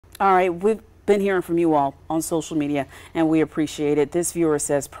All right, we've been hearing from you all on social media, and we appreciate it. This viewer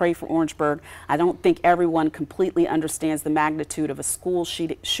says, pray for Orangeburg. I don't think everyone completely understands the magnitude of a school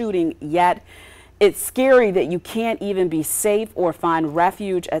shooting yet. It's scary that you can't even be safe or find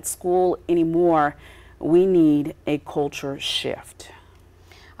refuge at school anymore. We need a culture shift.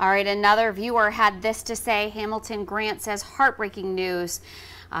 All right, another viewer had this to say. Hamilton Grant says, heartbreaking news.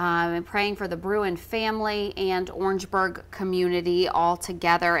 And praying for the Bruin family and Orangeburg community all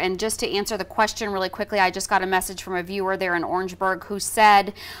together. And just to answer the question really quickly, I just got a message from a viewer there in Orangeburg who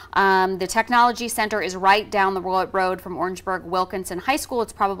said the technology center is right down the road from Orangeburg Wilkinson High School.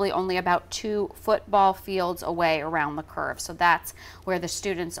 It's probably only about 2 football fields away around the curve. So that's where the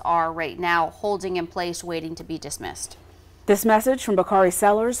students are right now, holding in place, waiting to be dismissed. This message from Bakari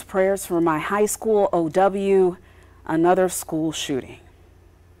Sellers, prayers for my high school, OW, another school shooting.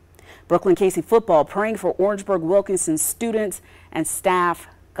 Brooklyn Casey football, praying for Orangeburg Wilkinson students and staff.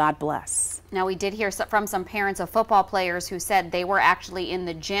 God bless. Now, we did hear from some parents of football players who said they were actually in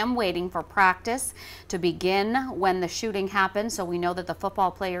the gym waiting for practice to begin when the shooting happened. So we know that the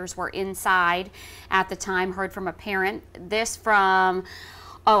football players were inside at the time. Heard from a parent. This from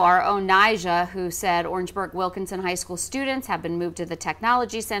our own Nija, who said Orangeburg Wilkinson High School students have been moved to the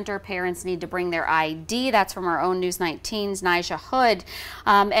technology center. Parents need to bring their ID. That's from our own News 19's Nija Hood.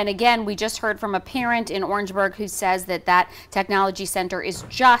 And again, we just heard from a parent in Orangeburg who says that that technology center is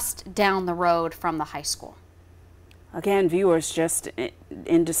just down the road from the high school. Again, viewers just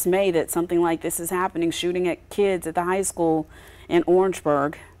in dismay that something like this is happening, shooting at kids at the high school in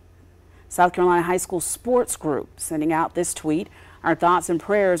Orangeburg. South Carolina High School Sports Group sending out this tweet. Our thoughts and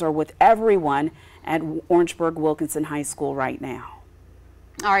prayers are with everyone at Orangeburg Wilkinson High School right now.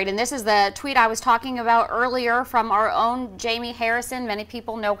 All right, and this is the tweet I was talking about earlier from our own Jamie Harrison. Many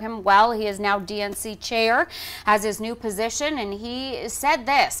people know him well. He is now DNC chair, has his new position, and he said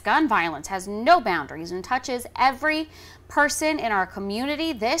this: gun violence has no boundaries and touches every person in our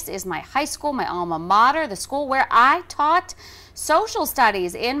community. This is my high school, my alma mater, the school where I taught social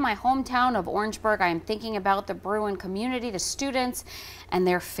studies in my hometown of Orangeburg. I am thinking about the Bruin community, the students, and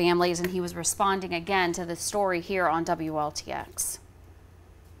their families. And he was responding again to the story here on WLTX.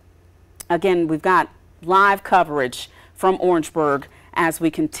 Again, we've got live coverage from Orangeburg as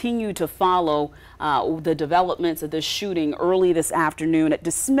we continue to follow the developments of this shooting early this afternoon at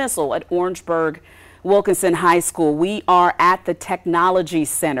dismissal at Orangeburg Wilkinson High School. We are at the Technology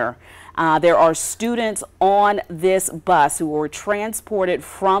Center. There are students on this bus who were transported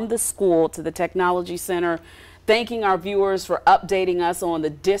from the school to the Technology Center. Thanking our viewers for updating us on the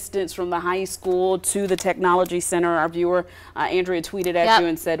distance from the high school to the Technology Center. Our viewer, Andrea, tweeted at you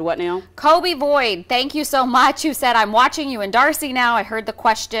and said, what now? Kobe Boyd, thank you so much. You said, I'm watching you in Darcy now. I heard the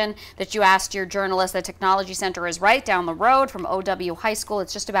question that you asked your journalist. The Technology Center is right down the road from OW High School.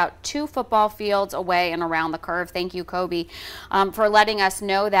 It's just about 2 football fields away and around the curve. Thank you, Kobe, for letting us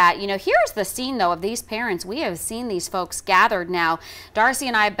know that. You know, here's the scene, though, of these parents. We have seen these folks gathered now. Darcy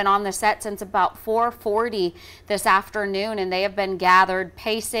and I have been on the set since about 4:40 this afternoon, and they have been gathered,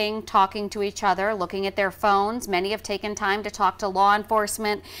 pacing, talking to each other, looking at their phones. Many have taken time to talk to law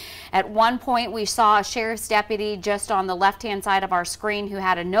enforcement. At one point, we saw a sheriff's deputy just on the left-hand side of our screen who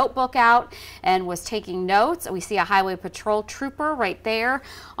had a notebook out and was taking notes. We see a highway patrol trooper right there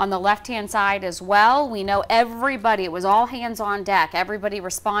on the left-hand side as well. We know everybody, it was all hands on deck, everybody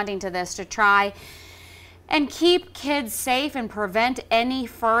responding to this to try and keep kids safe and prevent any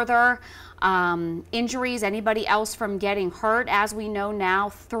further injuries, anybody else from getting hurt. As we know now,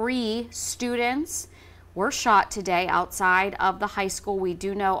 3 students were shot today outside of the high school. We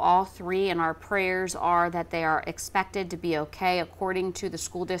do know all 3, and our prayers are that they are expected to be okay. According to the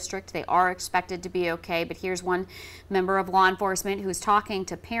school district, they are expected to be okay. But here's one member of law enforcement who's talking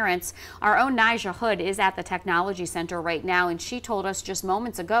to parents. Our own Nija Hood is at the Technology Center right now, and she told us just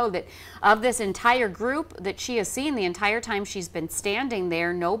moments ago that of this entire group that she has seen the entire time she's been standing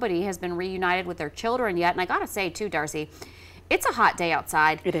there, nobody has been reunited with their children yet. And I gotta say too, Darcy, it's a hot day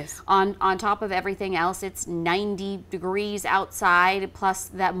outside. It is. On top of everything else, it's 90 degrees outside, plus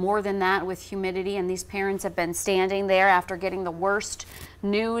that more than that with humidity. And these parents have been standing there after getting the worst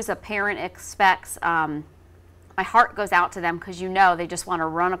news a parent expects. My heart goes out to them because, you know, they just want to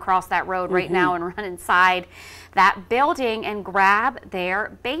run across that road right now and run inside that building and grab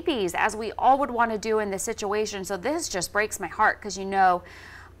their babies, as we all would want to do in this situation. So this just breaks my heart because, you know,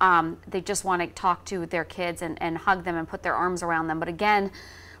 they just want to talk to their kids and hug them and put their arms around them. But again,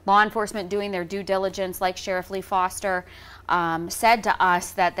 law enforcement doing their due diligence, like Sheriff Lee Foster said to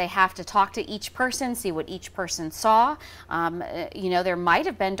us, that they have to talk to each person, see what each person saw. You know, there might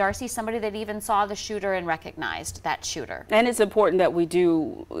have been, Darcy, somebody that even saw the shooter and recognized that shooter. And it's important that we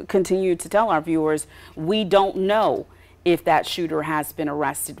do continue to tell our viewers, we don't know if that shooter has been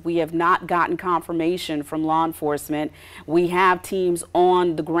arrested. We have not gotten confirmation from law enforcement. We have teams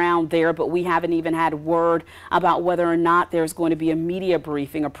on the ground there, but we haven't even had word about whether or not there's going to be a media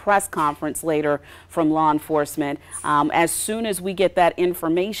briefing, a press conference later from law enforcement. As soon as we get that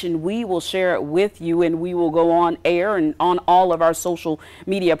information, we will share it with you, and we will go on air and on all of our social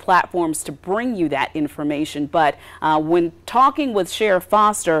media platforms to bring you that information. But when talking with Sheriff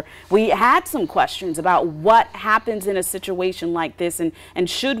Foster, we had some questions about what happens in a situation like this, and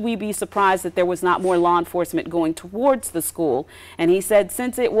should we be surprised that there was not more law enforcement going towards the school. And he said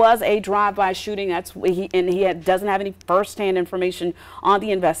since it was a drive-by shooting, he doesn't have any first-hand information on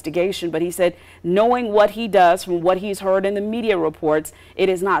the investigation, but he said knowing what he does from what he's heard in the media reports, it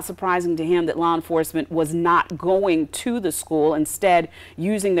is not surprising to him that law enforcement was not going to the school, instead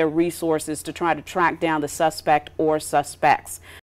using their resources to try to track down the suspect or suspects.